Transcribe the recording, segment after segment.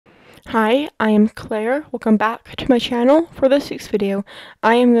Hi, I am Claire. Welcome back to my channel. For this week's video,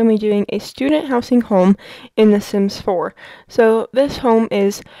 I am going to be doing a student housing home in The Sims 4. So this home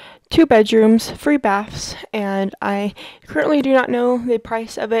is 2 bedrooms, 3 baths, and I currently do not know the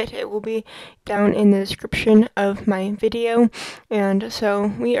price of it. It will be down in the description of my video. And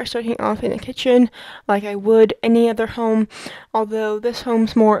so we are starting off in the kitchen like I would any other home, although this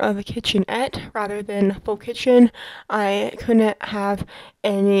home's more of a kitchenette rather than a full kitchen. I couldn't have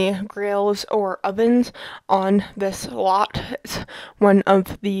any grills or ovens on this lot. It's one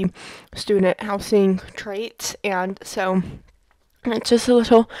of the student housing traits, and so it's just a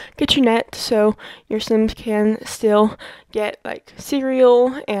little kitchenette, so your Sims can still get like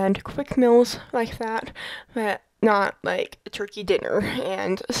cereal and quick meals like that, but not like a turkey dinner.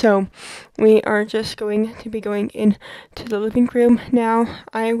 And so we are just going to be going into the living room now.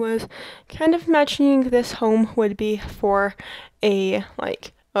 I was kind of imagining this home would be for a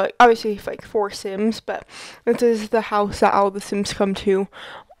obviously like 4 Sims, but this is the house that all the Sims come to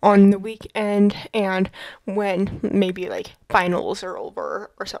on the weekend and when maybe like finals are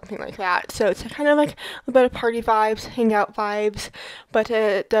over or something like that. So it's kind of like a bit of party vibes, hangout vibes, but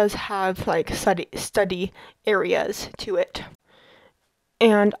it does have like study areas to it.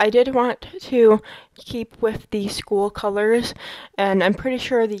 And I did want to keep with the school colors, and I'm pretty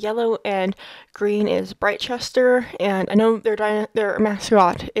sure the yellow and green is Brightchester, and I know their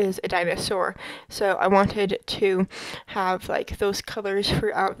mascot is a dinosaur, so I wanted to have like those colors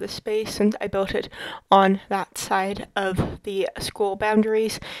throughout the space, and I built it on that side of the school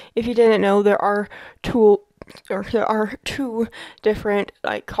boundaries. If you didn't know, there are two different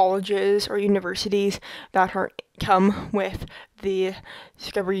like colleges or universities that come with the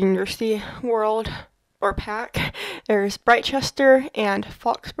Discovery University World or pack. There's Brightchester and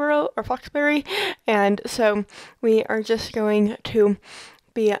Foxbury, and so we are just going to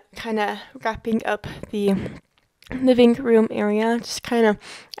be kind of wrapping up the living room area, just kind of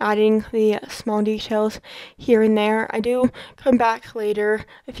adding the small details here and there. I do come back later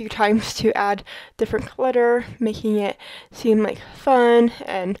a few times to add different clutter, making it seem like fun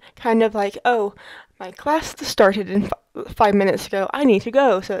and kind of like, oh, my class started in 5 minutes ago, I need to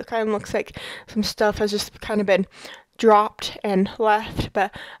go. So it kind of looks like some stuff has just kind of been dropped and left,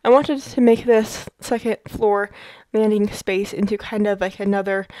 but I wanted to make this second floor landing space into kind of like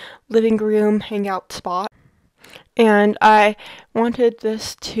another living room hangout spot. And I wanted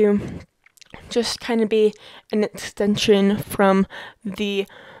this to just kind of be an extension from the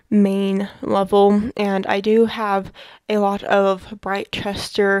main level, and I do have a lot of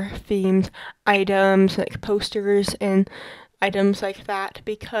Brightchester themed items like posters and items like that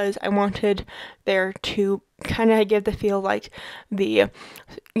because I wanted there to kind of give the feel like the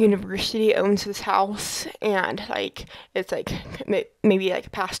university owns this house, and like it's like maybe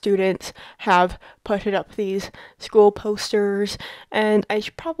like past students have put it up these school posters. And I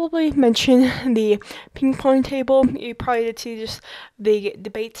should probably mention the ping pong table. You probably did see just the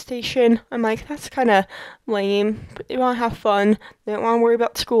debate station. I'm like, that's kind of lame. You want to have fun, they don't want to worry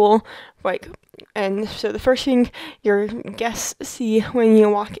about school, like. And so the first thing your guests see when you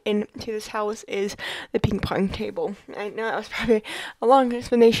walk into this house is the ping pong table. I know that was probably a long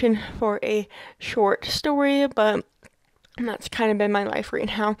explanation for a short story, but that's kind of been my life right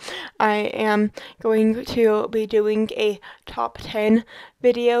now. I am going to be doing a top 10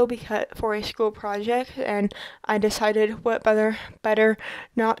 video for a school project, and I decided what better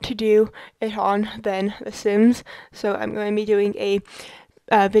not to do it on than The Sims. So I'm going to be doing a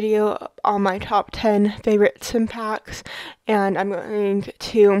video on my top 10 favorite sim packs, and I'm going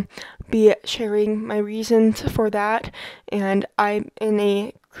to be sharing my reasons for that. And I'm in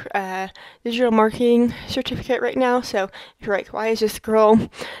a digital marketing certificate right now, so if you're like, why is this girl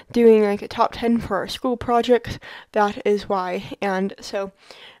doing like a top 10 for our school projects, that is why. And so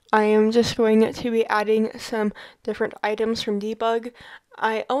I am just going to be adding some different items from debug.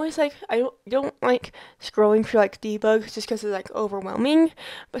 I don't like scrolling through like debug just because it's like overwhelming,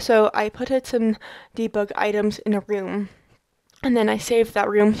 but so I put some debug items in a room, and then I saved that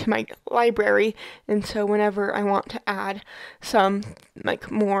room to my library, and so whenever I want to add some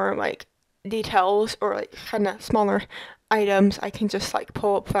like more like details or like kind of smaller items, I can just like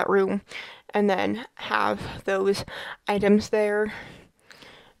pull up that room and then have those items there.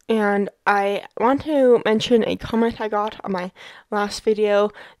 And I want to mention a comment I got on my last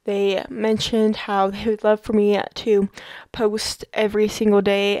video. They mentioned how they would love for me to post every single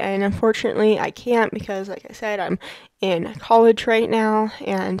day, and unfortunately I can't because, like I said, I'm in college right now,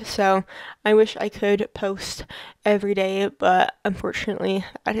 and so I wish I could post every day, but unfortunately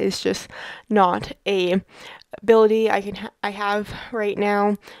that is just not a ability I have right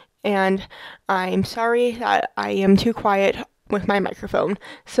now. and I'm sorry that I am too quiet with my microphone.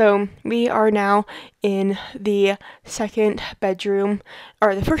 So we are now in the second bedroom,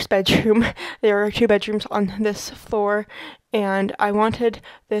 or the first bedroom. There are two bedrooms on this floor, and I wanted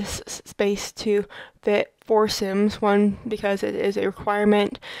this space to fit 4 Sims. One, because it is a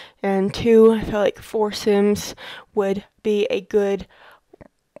requirement, and two, I feel like 4 Sims would be a good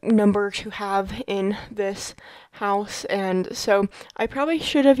number to have in this house, and so I probably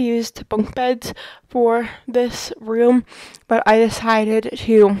should have used bunk beds for this room, but I decided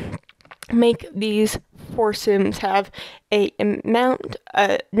to make these 4 Sims have a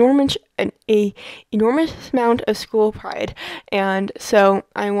enormous amount of school pride, and so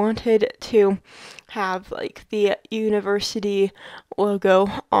I wanted to have like the university logo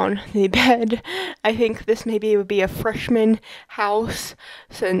on the bed. I think this maybe would be a freshman house,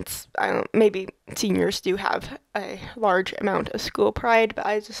 since maybe seniors do have a large amount of school pride, but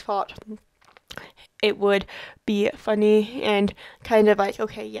I just thought it would be funny and kind of like,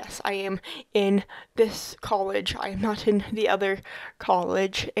 okay, yes, I am in this college, I am not in the other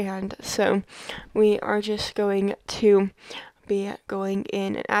college, and so we are just going to be going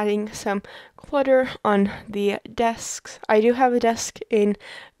in and adding some clutter on the desks. I do have a desk in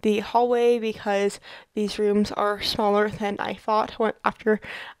the hallway because these rooms are smaller than I thought. After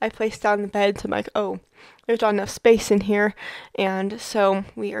I placed down the beds, I'm like, oh, there's not enough space in here, and so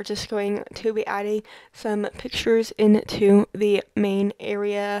we are just going to be adding some pictures into the main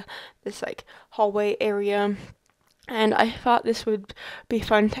area, this like hallway area. And I thought this would be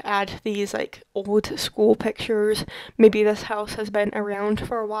fun to add these like old school pictures. Maybe this house has been around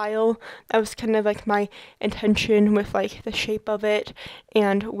for a while. That was kind of like my intention with like the shape of it,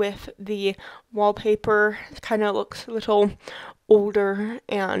 and with the wallpaper. It kind of looks a little older,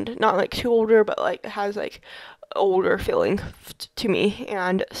 and not like too older, but like it has like older feeling to me.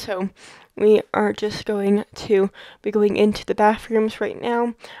 And so we are just going to be going into the bathrooms right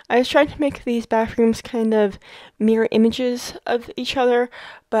now. I was trying to make these bathrooms kind of mirror images of each other,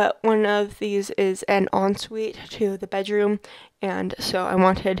 but one of these is an ensuite to the bedroom, and so I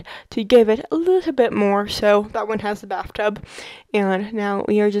wanted to give it a little bit more, so that one has the bathtub. And now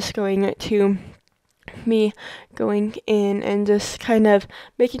we are just going to me going in and just kind of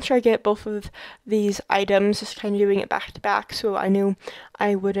making sure I get both of these items, just kind of doing it back to back so I knew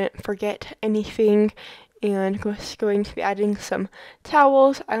I wouldn't forget anything. And just going to be adding some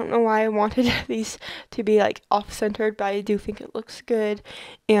towels. I don't know why I wanted these to be like off-centered, but I do think it looks good.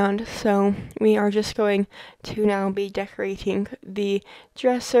 And so we are just going to now be decorating the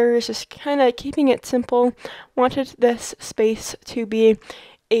dressers, just kind of keeping it simple. Wanted this space to be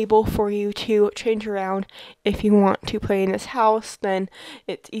able for you to change around. If you want to play in this house, then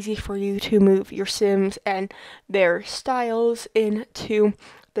it's easy for you to move your Sims and their styles into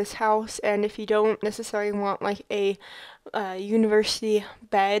this house. And if you don't necessarily want like a university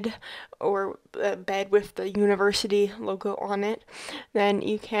bed, or a bed with the university logo on it, then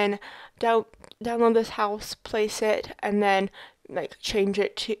you can download this house, place it, and then like change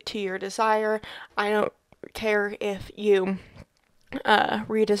it to your desire. I don't care if you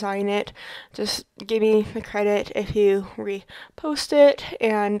redesign it, just give me the credit if you repost it.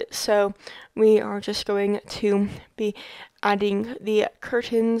 And so we are just going to be adding the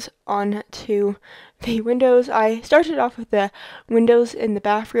curtains onto the windows. I started off with the windows in the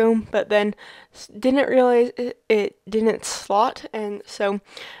bathroom, but then didn't realize it didn't slot, and so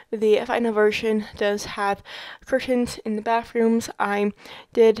the final version does have curtains in the bathrooms. I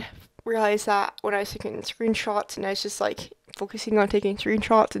did realize that when I was taking screenshots, and I was just like focusing on taking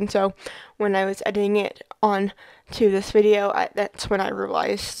screenshots, and so when I was editing it on to this video, that's when I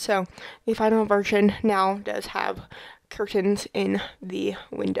realized. So the final version now does have curtains in the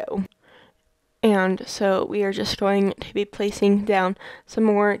window. And so we are just going to be placing down some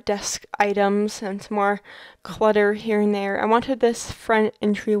more desk items and some more clutter here and there. I wanted this front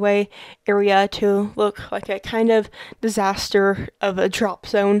entryway area to look like a kind of disaster of a drop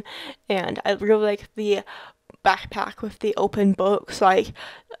zone, and I really like the backpack with the open books. Like,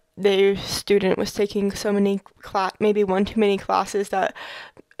 the student was taking so many maybe one too many classes that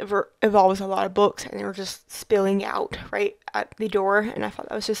involves a lot of books, and they were just spilling out right at the door, and I thought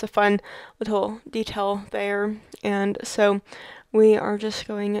that was just a fun little detail there. And so we are just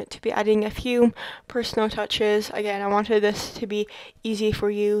going to be adding a few personal touches. Again, I wanted this to be easy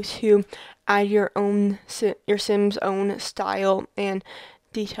for you to add your Sim's own style and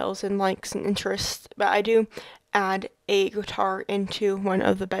details and likes and interests, but I do add a guitar into one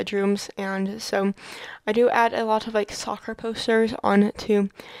of the bedrooms, and so I do add a lot of like soccer posters onto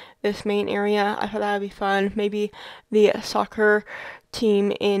this main area. I thought that would be fun. Maybe the soccer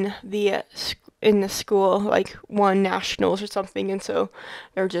team in the school, like won nationals or something, and so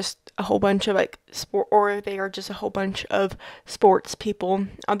they're just a whole bunch of like sport, or they are just a whole bunch of sports people,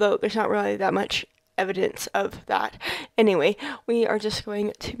 although there's not really that much evidence of that. Anyway, we are just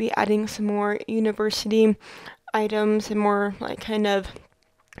going to be adding some more university items and more like kind of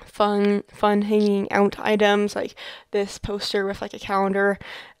fun hanging out items, like this poster with like a calendar,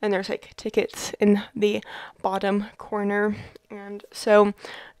 and there's like tickets in the bottom corner. And so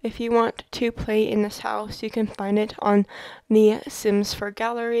if you want to play in this house, you can find it on the Sims 4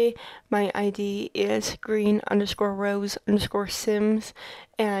 gallery. My ID is green_rose_sims,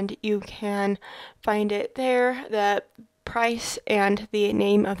 and you can find it there. The price and the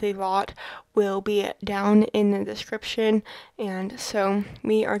name of the lot will be down in the description. And so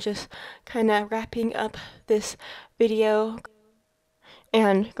we are just kind of wrapping up this video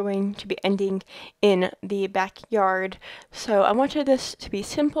and going to be ending in the backyard. So I wanted this to be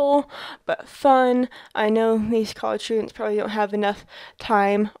simple but fun. I know these college students probably don't have enough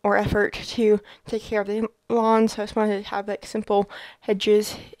time or effort to take care of the lawn, so I just wanted to have like simple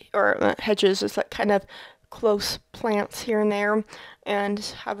hedges, or not hedges, just like kind of close plants here and there, and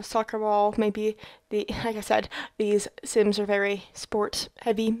have a soccer ball. Maybe like I said, these Sims are very sports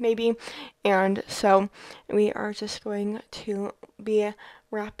heavy maybe, and so we are just going to be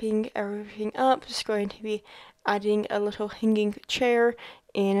wrapping everything up. Just going to be adding a little hanging chair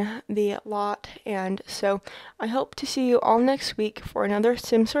in the lot, and so I hope to see you all next week for another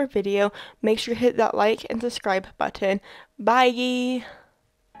Sims 4 video. Make sure to hit that like and subscribe button. Bye!